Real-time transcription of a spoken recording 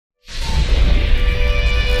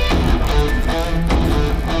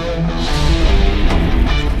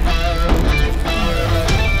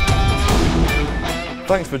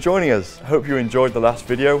Thanks for joining us. I hope you enjoyed the last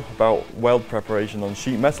video about weld preparation on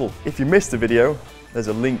sheet metal. If you missed the video, there's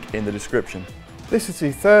a link in the description. This is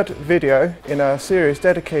the third video in our series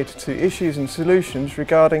dedicated to issues and solutions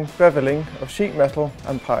regarding beveling of sheet metal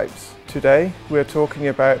and pipes. Today we're talking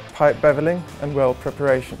about pipe beveling and weld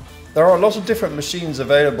preparation. There are a lot of different machines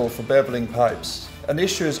available for beveling pipes. An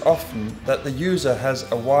issue is often that the user has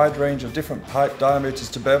a wide range of different pipe diameters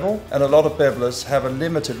to bevel, and a lot of bevelers have a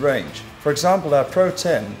limited range. For example, our Pro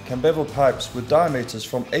 10 can bevel pipes with diameters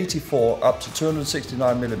from 84 up to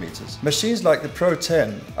 269 millimeters. Machines like the Pro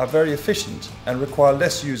 10 are very efficient and require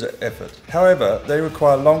less user effort. However, they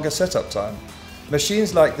require longer setup time.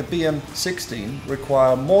 Machines like the BM16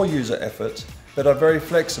 require more user effort but are very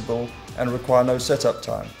flexible and require no setup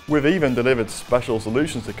time. We've even delivered special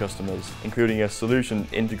solutions to customers, including a solution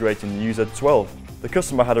integrating the UZ12. The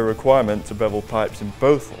customer had a requirement to bevel pipes in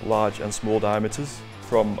both large and small diameters,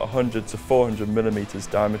 from 100 to 400 millimeters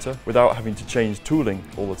diameter, without having to change tooling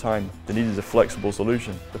all the time. They needed a flexible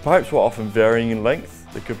solution. The pipes were often varying in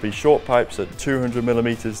length. There could be short pipes at 200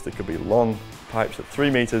 millimeters, there could be long pipes at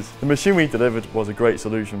 3 meters. The machine we delivered was a great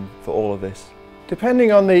solution for all of this.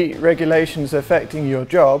 Depending on the regulations affecting your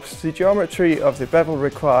jobs, the geometry of the bevel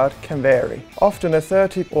required can vary. Often a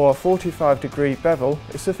 30 or 45 degree bevel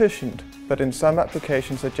is sufficient, but in some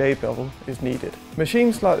applications a J-bevel is needed.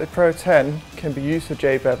 Machines like the Pro 10 can be used for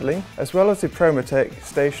J-bevelling, as well as the Promatec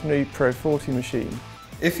stationary Pro 40 machine.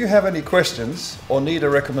 If you have any questions or need a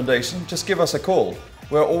recommendation, just give us a call.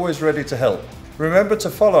 We're always ready to help. Remember to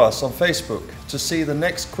follow us on Facebook to see the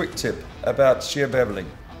next quick tip about shear beveling.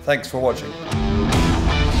 Thanks for watching.